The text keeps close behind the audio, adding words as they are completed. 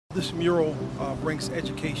This mural brings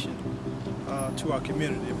education to our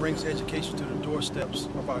community. It brings education to the doorsteps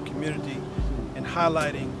of our community and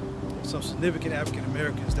highlighting some significant African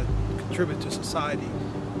Americans that contribute to society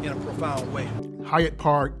in a profound way. Hyatt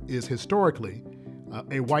Park is historically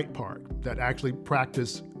a white park that actually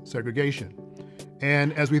practiced segregation.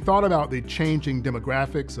 And as we thought about the changing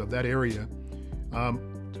demographics of that area,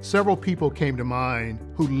 several people came to mind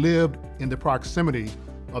who lived in the proximity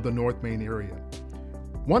of the North Main area.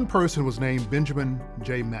 One person was named Benjamin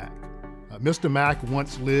J. Mack. Mr. Mack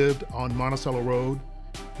once lived on Monticello Road.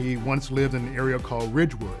 He once lived in an area called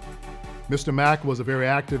Ridgewood. Mr. Mack was a very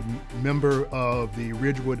active member of the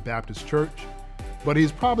Ridgewood Baptist Church, but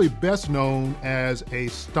he's probably best known as a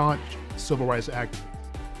staunch civil rights activist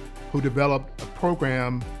who developed a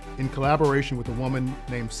program in collaboration with a woman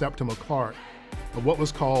named Septima of what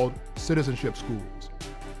was called Citizenship schools.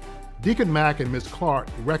 Deacon Mack and Ms. Clark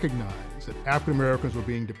recognized that African Americans were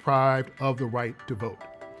being deprived of the right to vote.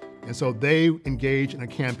 And so they engaged in a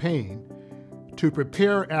campaign to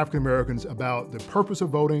prepare African Americans about the purpose of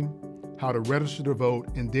voting, how to register to vote,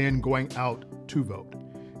 and then going out to vote.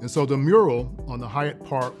 And so the mural on the Hyatt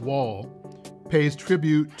Park wall pays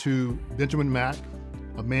tribute to Benjamin Mack,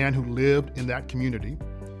 a man who lived in that community.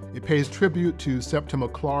 It pays tribute to Septima,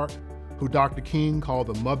 who Dr. King called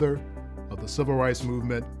the mother of the civil rights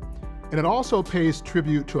movement. And it also pays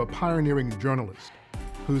tribute to a pioneering journalist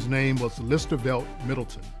whose name was Listervelt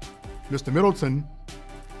Middleton. Mr. Middleton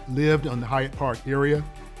lived in the Hyatt Park area.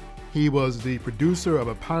 He was the producer of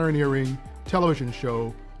a pioneering television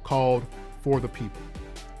show called For the People.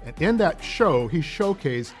 And in that show, he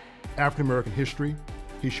showcased African American history.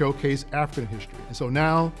 He showcased African history. And so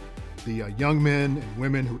now the young men and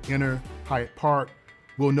women who enter Hyatt Park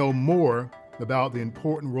will know more about the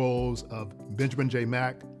important roles of Benjamin J.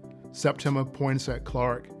 Mack, Septima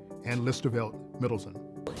Clark, and Listervelt Middleton.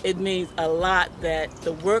 It means a lot that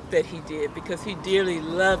the work that he did, because he dearly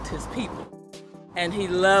loved his people. And he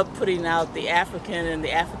loved putting out the African and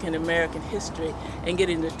the African American history and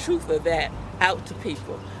getting the truth of that out to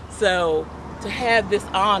people. So to have this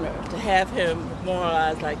honor, to have him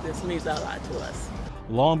memorialized like this means a lot to us.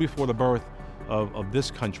 Long before the birth of this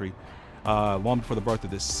country, long before the birth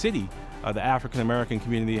of this city, the African American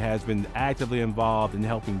community has been actively involved in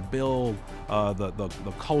helping build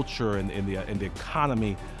the culture and the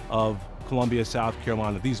economy of Columbia, South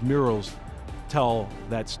Carolina. These murals tell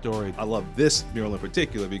that story. I love this mural in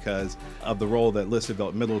particular because of the role that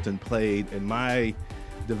Listervelt Middleton played in my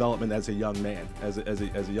development as a young man, as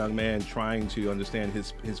a young man trying to understand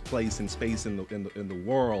his place and space in the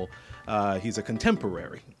world. He's a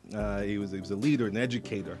contemporary. He was a leader, an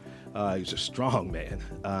educator. He was a strong man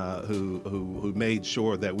who made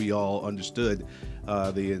sure that we all understood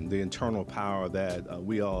the internal power that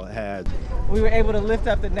we all had. We were able to lift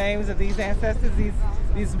up the names of these ancestors,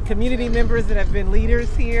 these community members that have been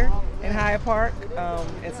leaders here in Hyatt Park,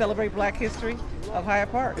 and celebrate Black history of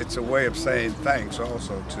Hyatt Park. It's a way of saying thanks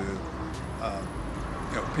also to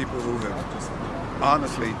people who have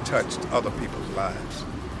honestly touched other people's lives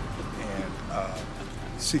and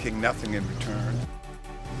seeking nothing in return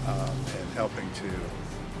and helping to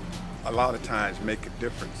a lot of times make a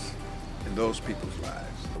difference in those people's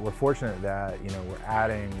lives. We're fortunate that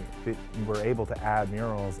we're able to add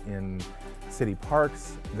murals in city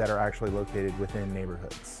parks that are actually located within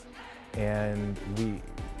neighborhoods. And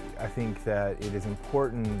I think that it is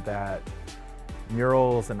important that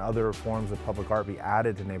murals and other forms of public art be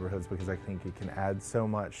added to neighborhoods, because I think it can add so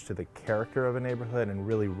much to the character of a neighborhood and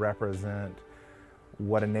really represent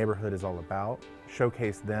what a neighborhood is all about,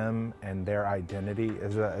 showcase them and their identity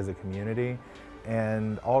as a community,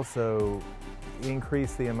 and also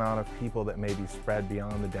increase the amount of people that may be spread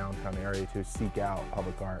beyond the downtown area to seek out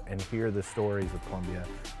public art and hear the stories of Columbia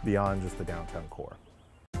beyond just the downtown core.